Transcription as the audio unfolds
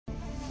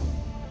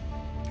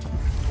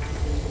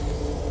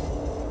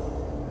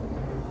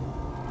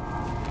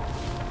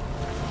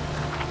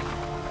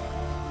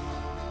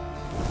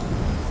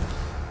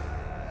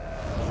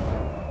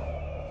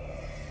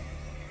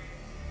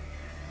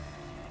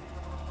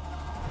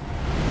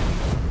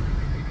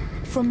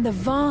From the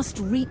vast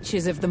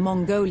reaches of the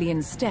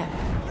Mongolian steppe,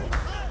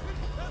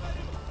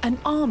 an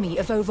army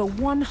of over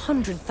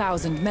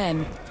 100,000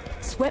 men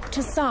swept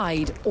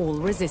aside all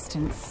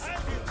resistance,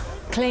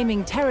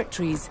 claiming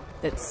territories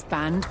that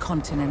spanned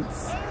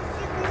continents.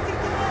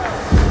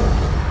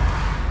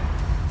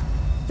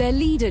 Their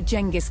leader,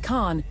 Genghis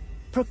Khan,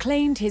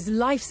 proclaimed his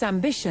life's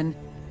ambition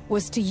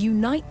was to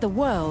unite the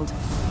world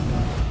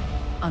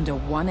under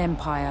one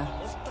empire.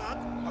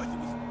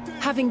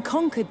 Having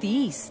conquered the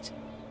East,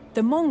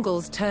 the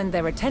Mongols turned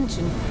their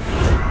attention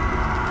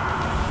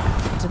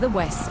to the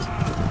West,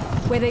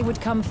 where they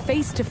would come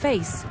face to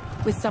face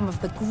with some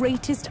of the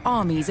greatest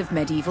armies of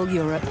medieval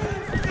Europe.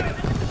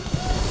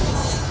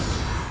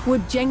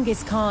 Would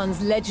Genghis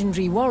Khan's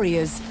legendary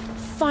warriors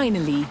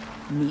finally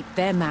meet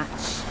their match?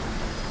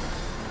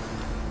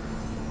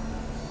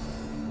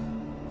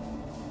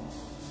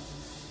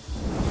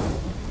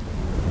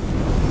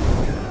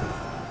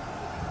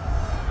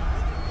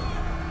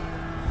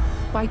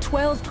 By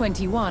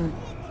 1221,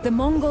 the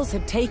Mongols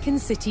had taken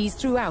cities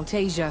throughout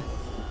Asia,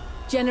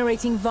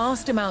 generating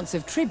vast amounts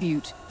of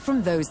tribute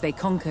from those they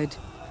conquered.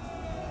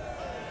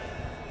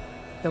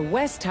 The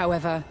West,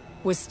 however,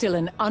 was still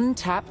an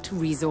untapped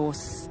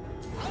resource.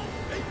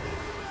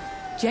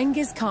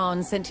 Genghis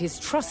Khan sent his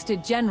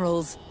trusted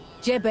generals,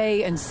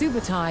 Jebei and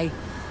Subutai,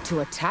 to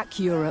attack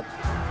Europe.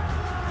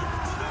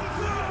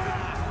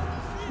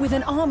 With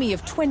an army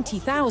of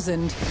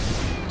 20,000,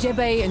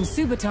 Jebei and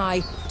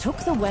Subutai took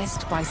the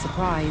West by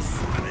surprise,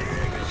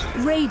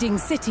 raiding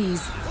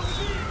cities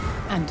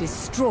and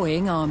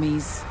destroying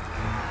armies.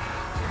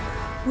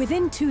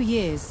 Within 2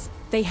 years,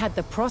 they had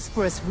the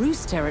prosperous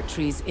Rus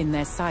territories in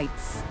their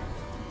sights.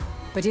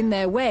 But in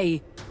their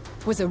way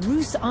was a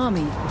Rus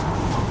army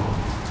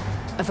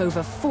of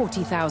over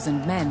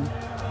 40,000 men.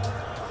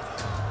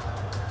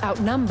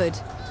 Outnumbered,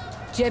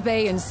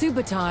 Jebei and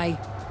Subutai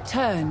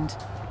turned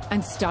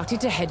and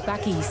started to head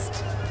back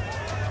east.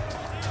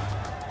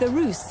 The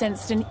Rus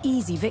sensed an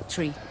easy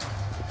victory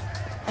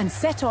and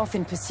set off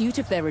in pursuit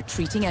of their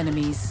retreating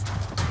enemies.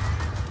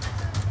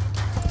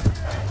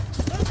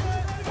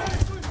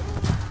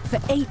 For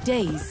 8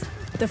 days,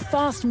 the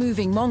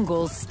fast-moving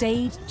Mongols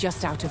stayed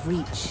just out of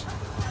reach.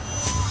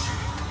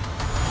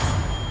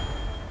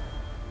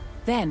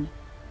 Then,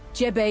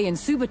 Jebei and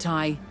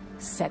Subutai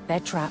set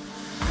their trap.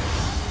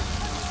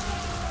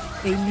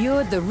 They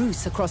lured the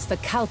Rus across the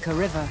KALKA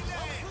River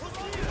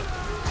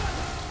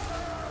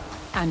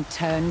and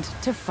turned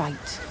to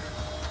fight.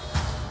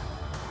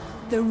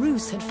 The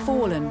Rus had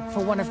fallen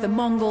for one of the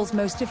Mongols'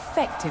 most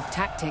effective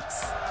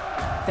tactics,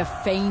 the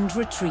feigned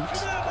retreat.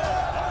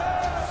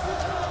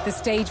 The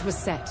stage was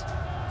set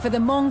for the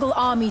Mongol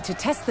army to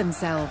test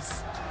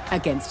themselves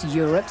against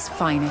Europe's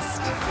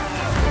finest.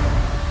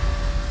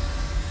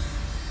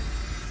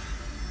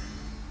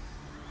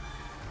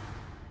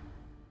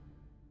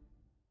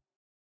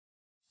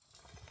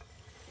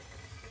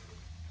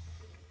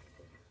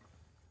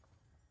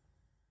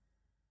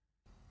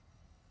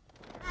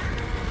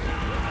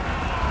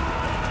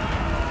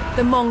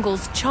 The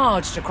Mongols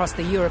charged across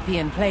the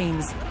European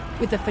plains,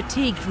 with the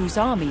fatigued Rus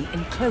army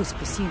in close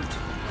pursuit.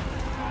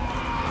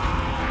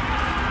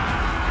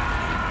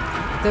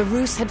 The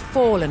Rus had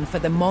fallen for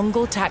the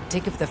Mongol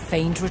tactic of the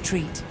feigned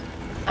retreat,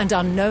 and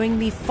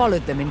unknowingly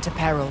followed them into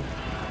peril.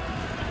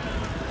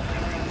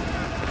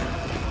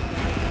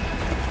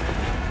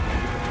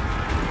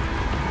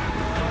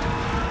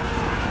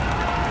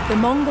 The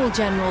Mongol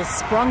general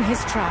sprung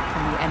his trap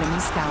on the enemy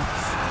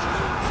scouts.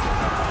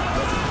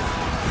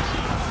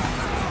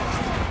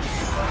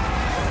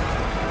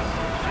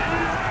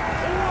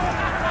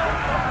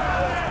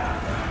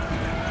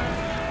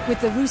 With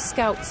the Rus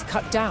scouts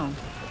cut down,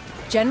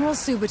 General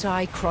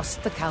Subutai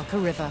crossed the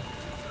KALKA River.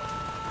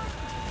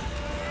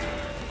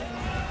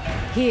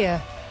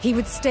 Here, he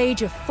would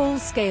stage a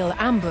full-scale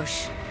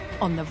ambush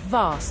on the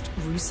vast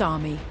Rus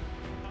army.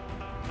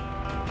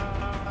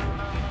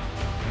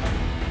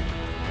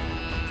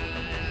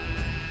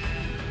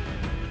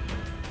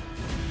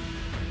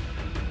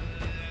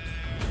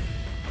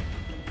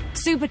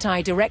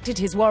 Subutai directed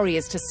his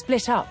warriors to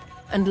split up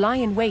and lie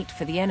in wait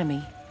for the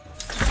enemy.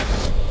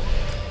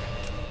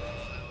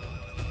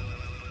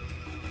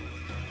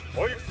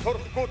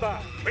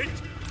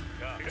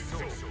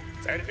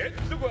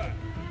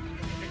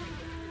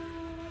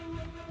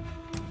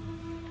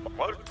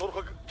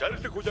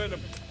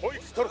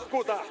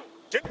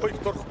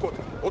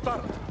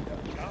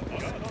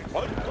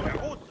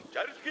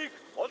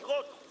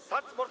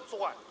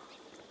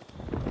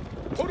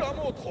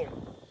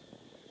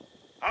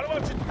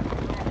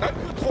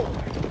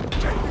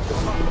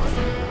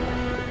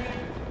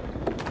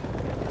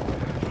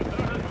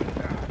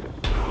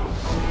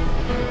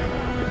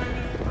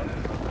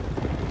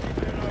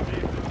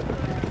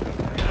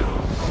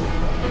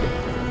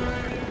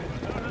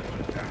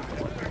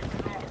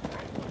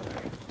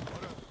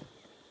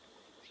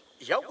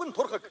 Явган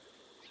турхаг.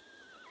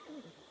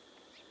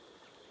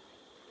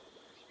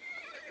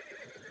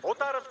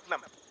 Ударалт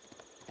нам.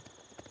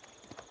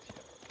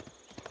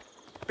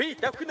 Би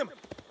давхинам.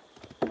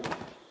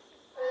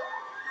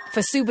 For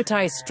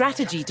Subutai's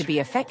strategy to be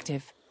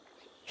effective,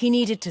 he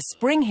needed to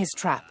spring his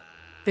trap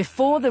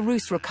before the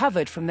Rus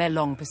recovered from their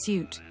long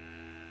pursuit.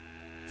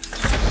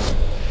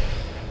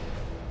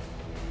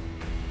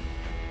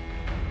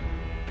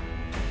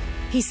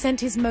 He sent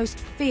his most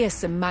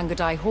fearsome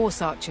Mangudai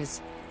horse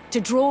archers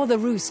to draw the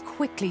Rus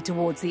quickly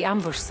towards the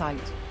ambush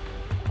site.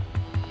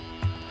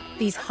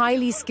 These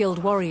highly skilled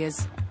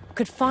warriors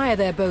could fire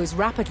their bows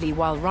rapidly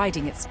while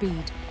riding at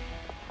speed.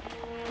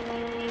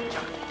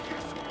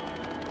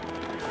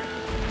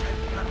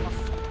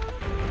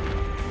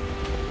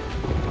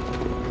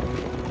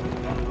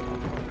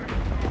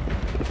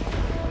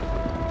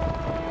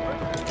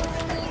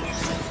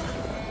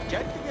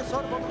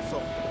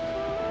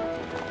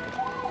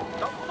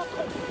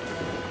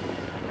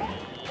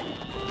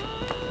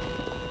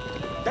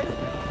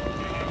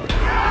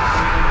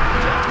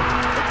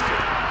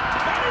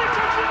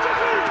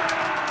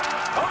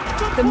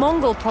 The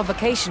Mongol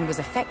provocation was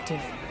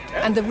effective,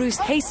 and the Rus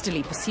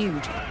hastily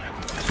pursued.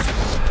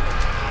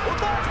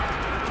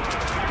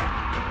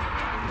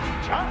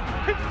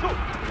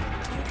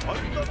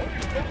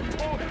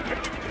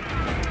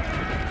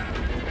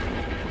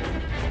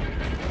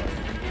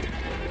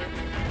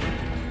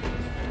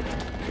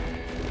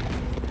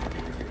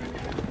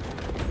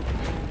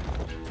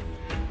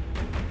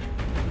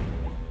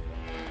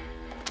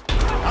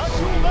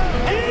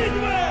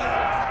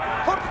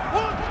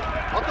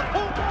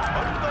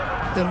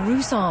 The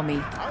Rus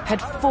army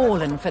had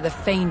fallen for the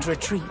feigned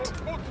retreat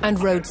and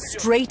rode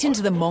straight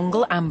into the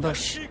Mongol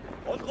ambush.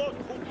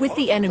 With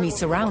the enemy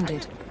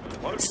surrounded,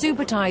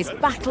 Subutai's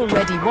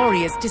battle-ready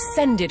warriors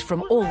descended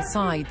from all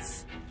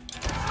sides.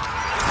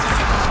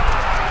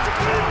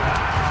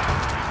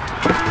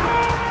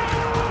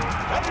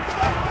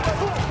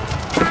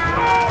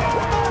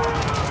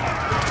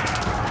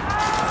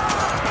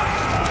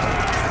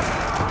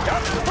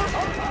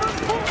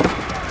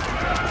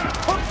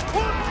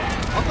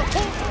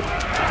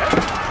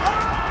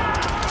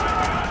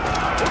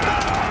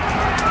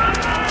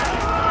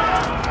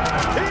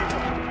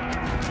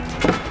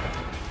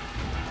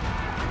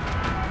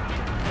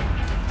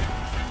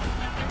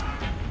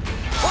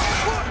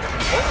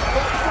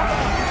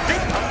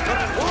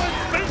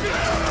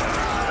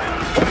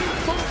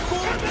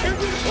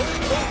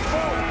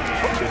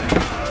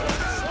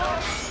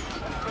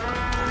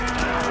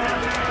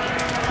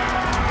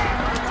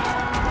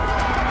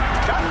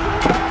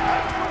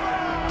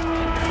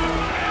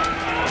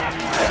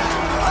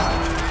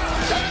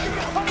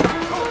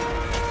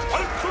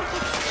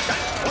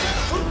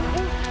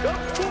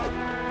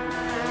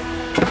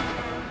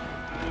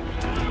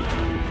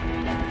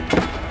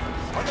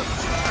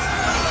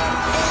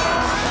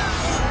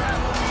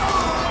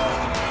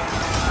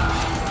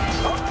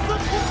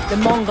 The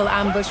Mongol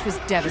ambush was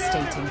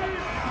devastating,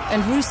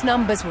 and Rus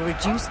numbers were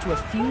reduced to a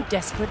few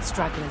desperate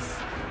stragglers.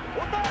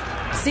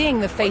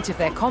 Seeing the fate of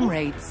their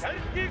comrades,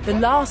 the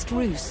last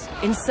Rus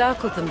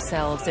encircled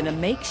themselves in a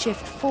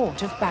makeshift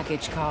fort of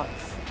baggage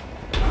carts.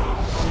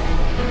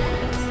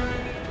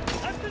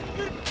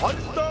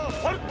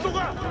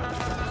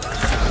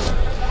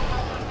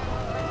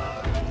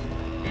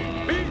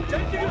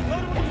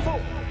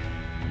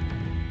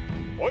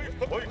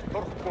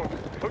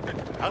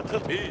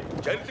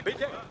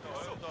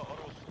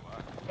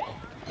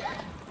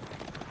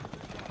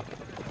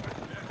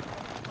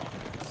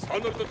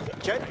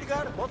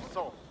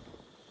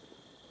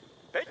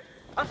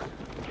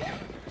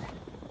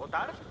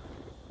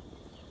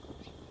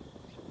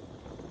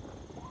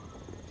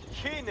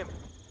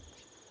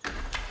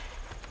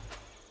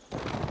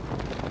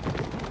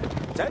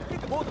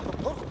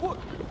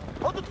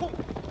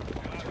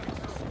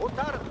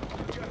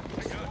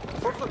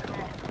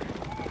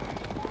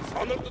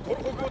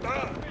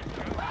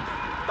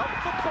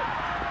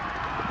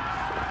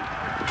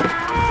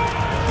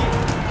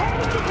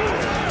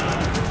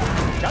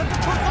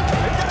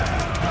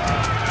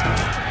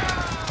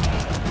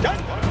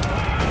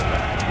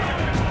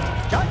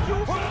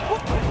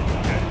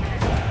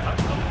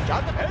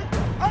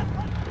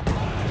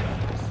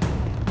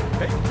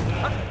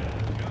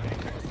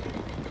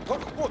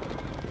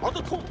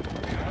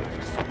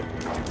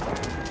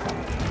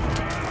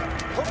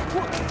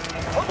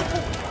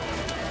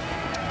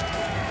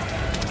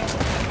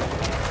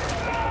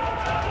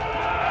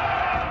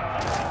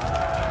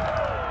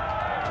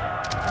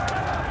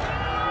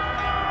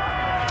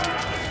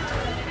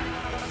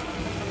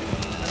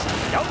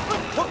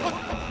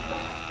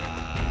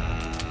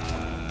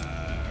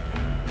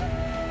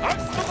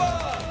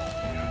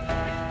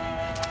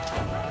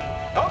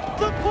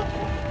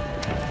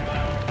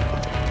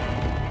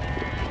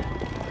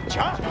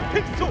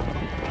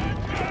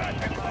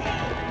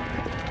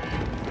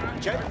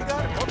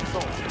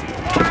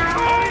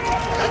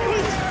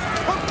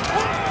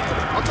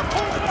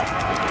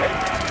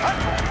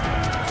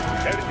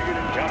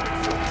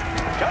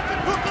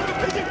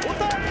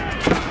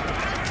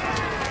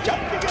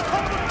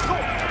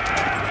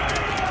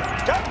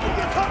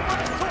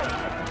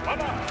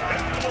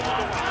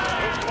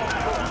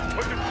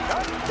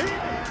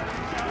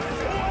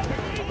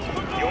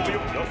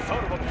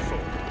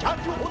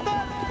 자주 온다.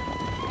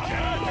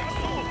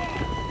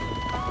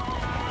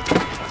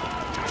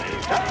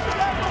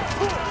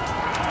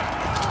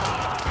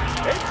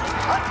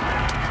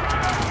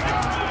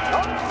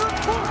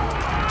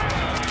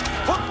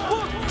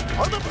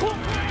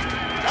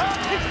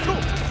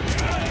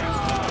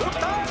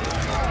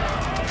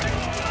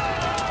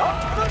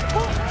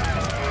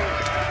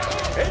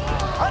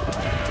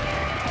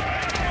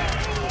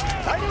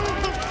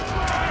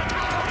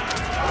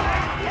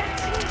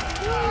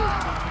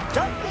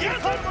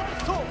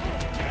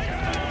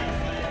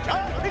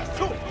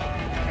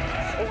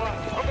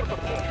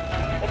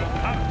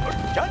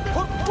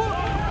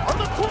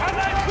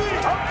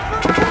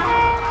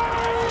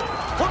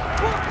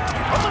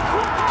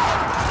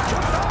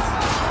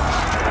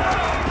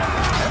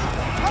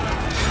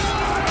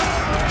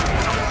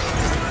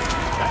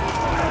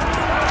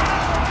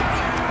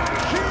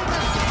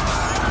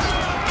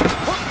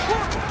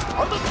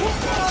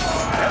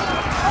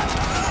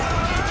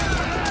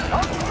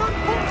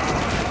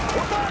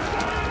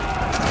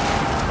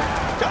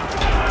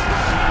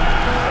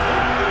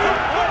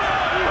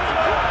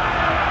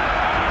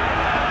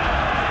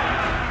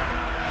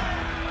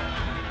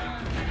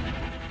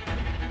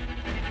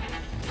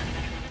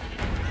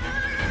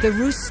 The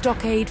Rus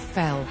stockade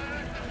fell.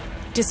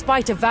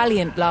 Despite a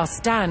valiant last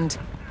stand,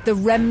 the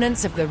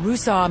remnants of the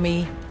Rus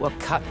army were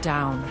cut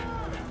down.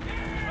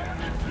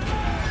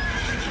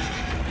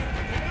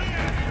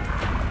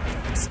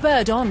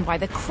 Spurred on by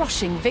the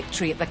crushing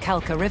victory at the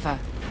KALKA River,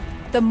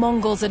 the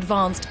Mongols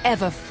advanced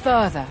ever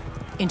further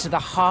into the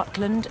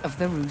heartland of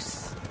the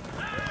Rus.